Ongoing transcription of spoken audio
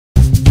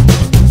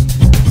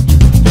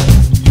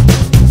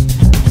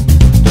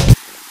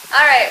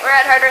Alright, we're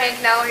at Harder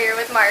Hank now here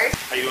with Mark.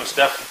 How you doing,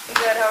 Steph?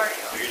 Good, how are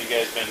you? I hear you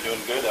guys been doing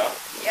good, huh?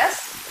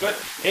 Yes. Good.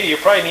 Hey, you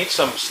probably need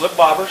some slip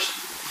bobbers.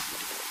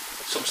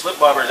 Some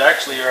slip bobbers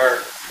actually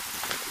are,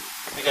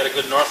 we got a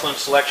good Northland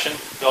selection.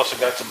 We also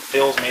got some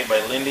fills made by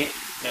Lindy.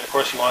 And of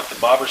course you want the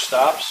bobber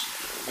stops.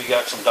 We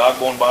got some dog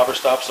bone bobber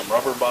stops, some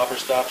rubber bobber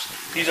stops.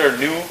 These are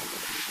new.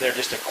 They're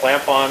just a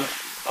clamp on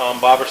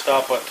bobber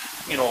stop, but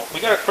you know,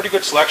 we got a pretty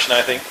good selection,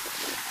 I think.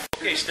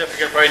 Okay, Steph,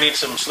 you're gonna probably need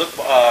some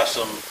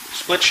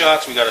split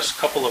shots. We got a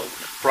couple of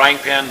frying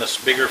pan, this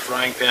bigger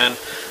frying pan,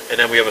 and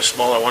then we have a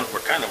smaller one. We're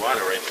kind of on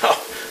it right now.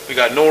 We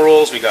got no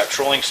rolls, we got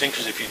trolling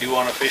sinkers if you do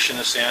want to fish in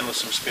the sand with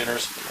some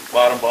spinners,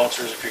 bottom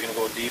bouncers if you're gonna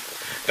go deep.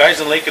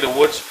 Guys in Lake of the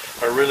Woods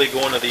are really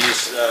going to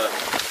these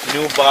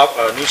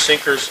new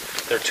sinkers.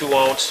 They're 2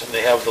 ounce and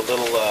they have the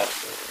little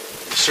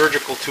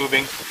surgical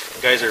tubing.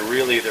 Guys are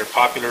really, they're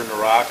popular in the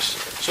rocks.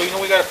 So you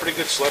know, we got a pretty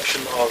good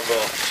selection of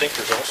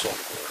sinkers also.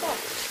 Cool.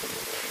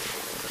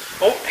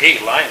 Oh, hey,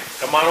 line,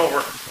 come on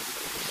over.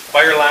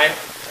 Fire line.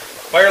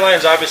 Fire line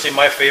is obviously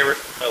my favorite.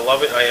 I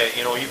love it.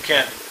 You know, you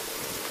can't.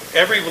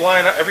 Every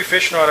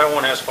fishing rod I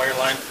own has fire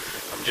line.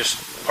 I'm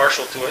just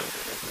partial to it.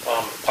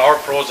 Power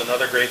Pro is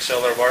another great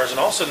seller of ours, and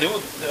also new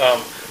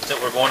that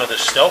we're going to the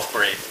Stealth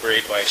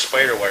braid by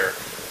Spider Wire.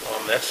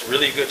 That's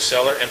really a good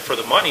seller, and for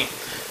the money,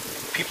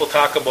 people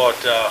talk about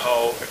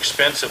how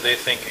expensive they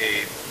think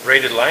a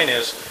braided line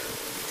is.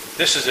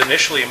 This is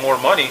initially more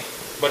money,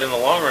 but in the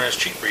long run it's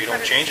cheaper. You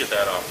don't change it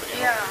that often.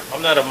 You know? Yeah.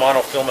 I'm not a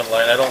monofilament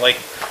line. I don't like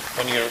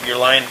when your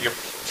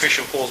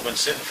fishing pole's been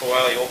sitting for a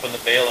while, you open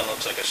the bail and it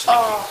looks like a sneaky.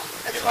 Oh,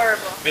 it's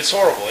horrible. It's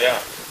horrible, yeah.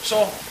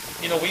 So,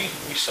 you know, we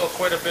sell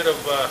quite a bit of,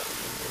 a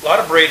lot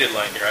of braided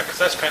line here, because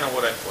that's kind of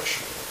what I push.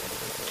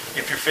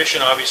 If you're fishing,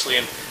 obviously,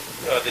 in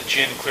the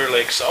Gin Clear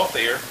Lake south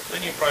of here,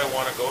 then you probably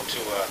want to go to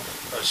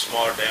a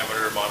smaller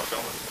diameter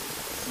monofilament.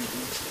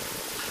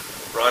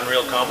 Rod and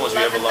reel combos,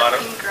 we have a lot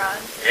of. Pink rod.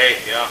 Hey,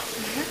 yeah.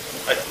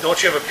 Don't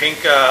you have a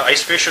pink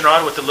ice fishing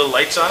rod with the little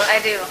lights on it?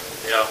 I do.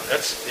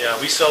 Yeah,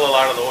 we sell a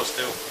lot of those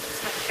too.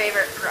 It's my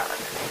favorite rod.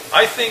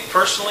 I think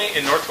personally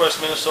in northwest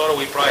Minnesota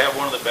we probably have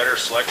one of the better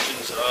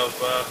selections of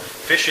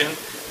fishing.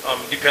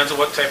 Depends on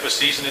what type of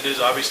season it is.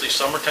 Obviously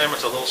summertime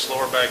it's a little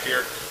slower back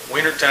here.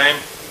 Wintertime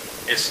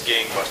it's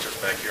gangbusters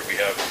back here. We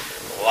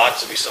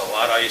sell a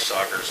lot of ice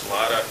augers, a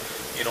lot of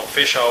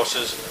fish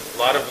houses, a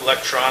lot of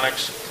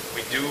electronics.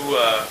 We do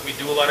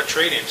a lot of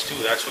trade-ins too.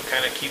 That's what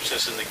kind of keeps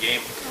us in the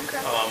game.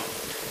 Okay.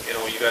 You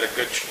know, you got a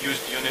good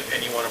used unit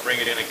and you want to bring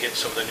it in and get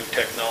some of the new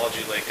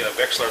technology, like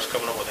Vexlar's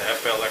coming up with the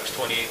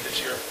FLX28 this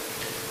year.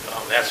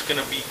 That's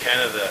going to be kind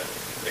of the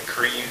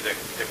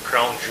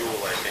crown jewel,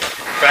 I think.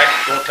 In fact,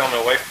 don't tell my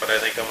wife, but I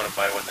think I'm going to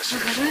buy one this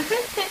year.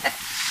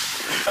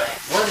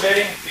 Worm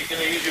bedding, you're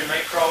going to use your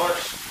night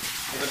crawlers.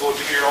 You're going to go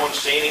do your own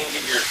seining,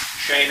 get your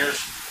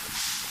shiners.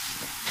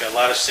 Got a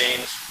lot of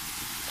seines.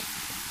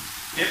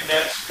 Dip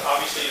nets,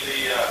 obviously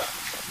the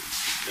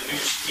new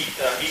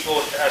Eagle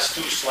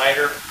S2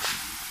 slider.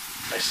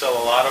 I sell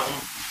a lot of them.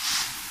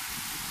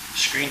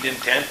 Screened in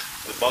tent,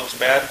 the bug's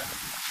bad.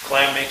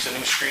 Clam makes a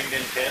new screened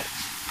in tent.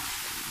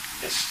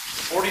 It's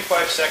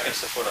 45 seconds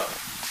to put up.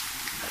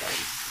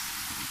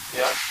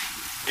 Yeah.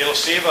 It'll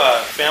save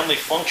a family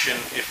function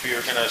if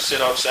you're going to sit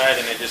outside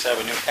and they just have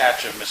a new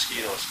hatch of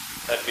mosquitoes.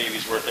 That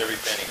baby's worth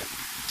every penny.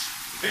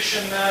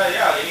 Fishing,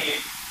 any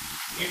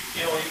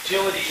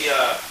utility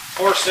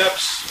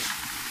forceps.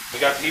 We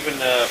got even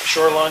the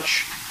shore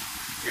lunch,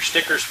 your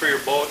stickers for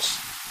your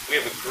boats. We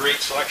have a great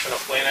selection of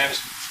flay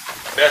knives.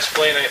 Best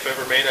flay knife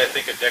ever made, I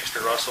think, at Dexter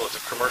Russell. It's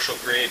a commercial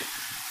grade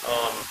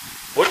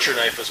butcher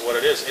knife is what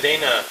it is. It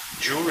ain't a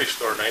jewelry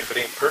store knife. It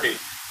ain't pretty,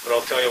 but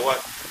I'll tell you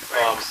what.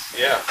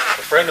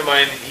 A friend of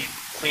mine, he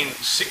cleaned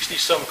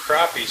 60-some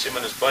crappies, him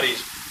and his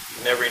buddies.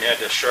 He never even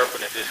had to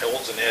sharpen it. It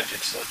holds an edge.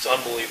 It's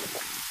unbelievable.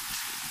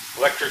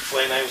 Electric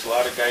flay knives, a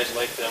lot of guys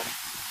like them.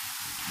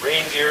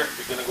 Rain gear, if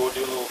you're going to go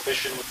do a little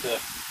fishing with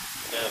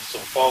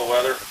some fall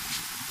weather.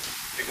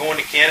 If you're going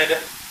to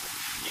Canada,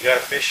 you got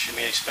to fish. I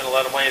mean, you spend a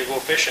lot of money to go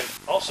fishing.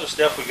 Also,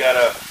 Steph, we got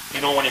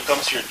when it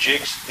comes to your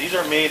jigs, these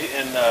are made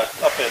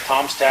up at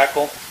Tom's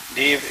Tackle.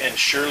 Dave and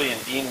Shirley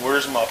and Dean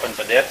Wurzum up in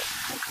Vedette.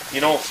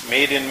 You know,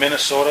 made in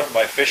Minnesota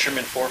by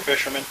fishermen for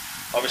fishermen.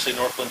 Obviously,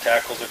 Northland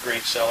Tackle's a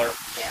great seller.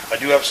 Yeah. I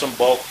do have some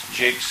bulk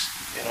jigs,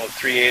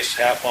 3/8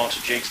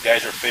 half-ounce jigs.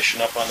 Guys are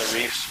fishing up on the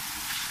reefs.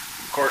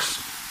 Of course,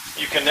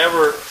 you can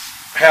never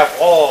have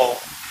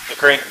all the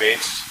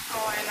crankbaits.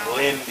 Oh, I know.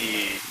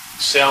 Lindy,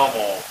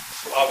 Selmo,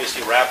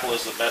 obviously Rapple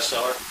is the best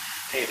seller.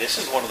 Hey, this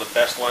is one of the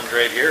best ones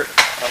right here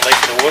on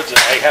Lake of the Woods.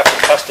 I have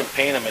to custom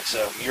paint them. It's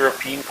a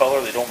European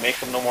color. They don't make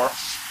them no more.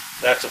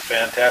 That's a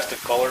fantastic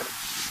color.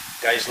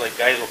 Guys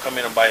will come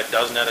in and buy a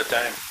dozen at a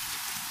time.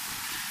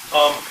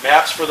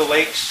 Maps for the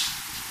lakes,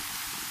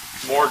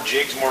 more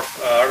jigs, more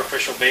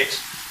artificial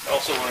baits.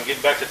 Also, when I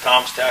get back to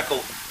Tom's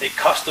Tackle, they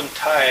custom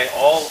tie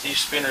all these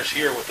spinners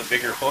here with a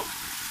bigger hook.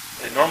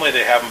 Normally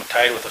they have them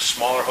tied with a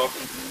smaller hook.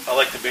 I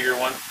like the bigger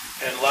one.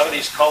 And a lot of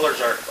these colors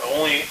are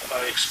only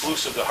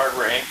exclusive to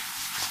Hardware Hank.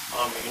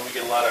 We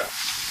get a lot of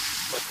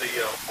with the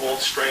gold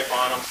stripe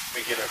on them.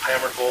 We get a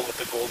hammered gold with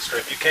the gold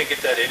stripe. You can't get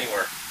that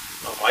anywhere.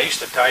 I used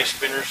to tie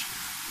spinners.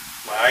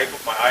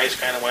 My eyes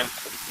kind of went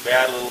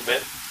bad a little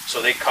bit,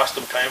 so they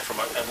custom tie them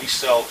and we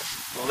sell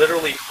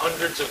literally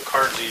hundreds of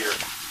cards a year.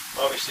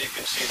 Obviously, you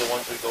can see the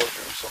ones we go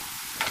through. So,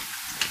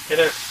 and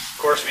then, of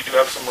course, we do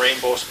have some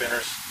rainbow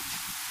spinners,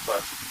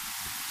 but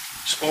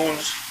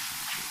spoons,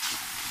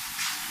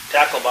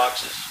 tackle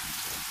boxes.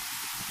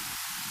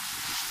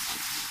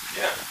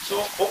 Yeah,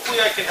 so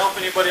hopefully I can help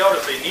anybody out.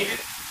 If they need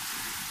it,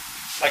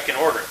 I can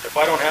order it. If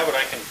I don't have it,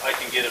 I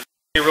can get it.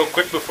 Hey, real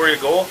quick before you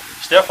go,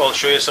 Steph, I'll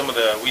show you some of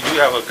we do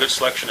have a good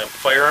selection of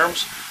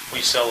firearms. We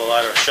sell a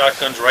lot of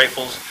shotguns,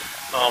 rifles,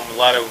 a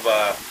lot of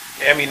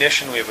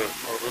ammunition. We have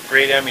a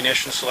great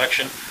ammunition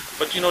selection.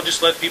 But,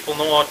 just let people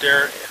know out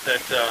there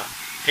that,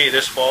 hey,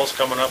 this fall's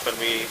coming up and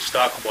we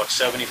stock about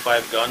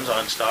 75 guns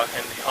on stock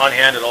and on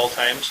hand at all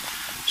times.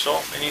 So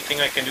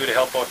anything I can do to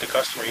help out the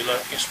customer, you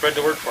spread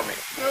the word for me.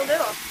 Will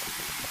do.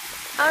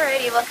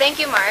 Alrighty, well thank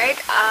you,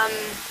 Mark.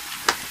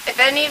 If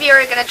any of you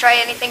are going to try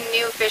anything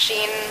new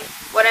fishing,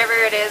 whatever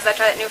it is,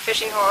 try that new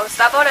fishing hole,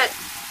 stop out at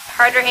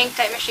Harder Hank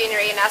Type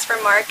Machinery and ask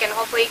for Mark, and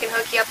hopefully he can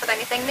hook you up with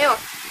anything new.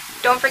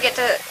 Don't forget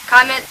to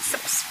comment,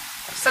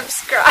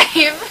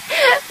 subscribe,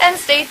 and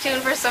stay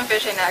tuned for some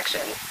fishing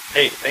action.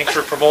 Hey, thanks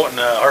for promoting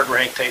Harder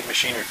Hank Type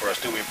Machinery for us,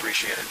 too. We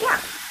appreciate it.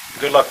 Yeah.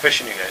 Good luck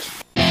fishing, you guys.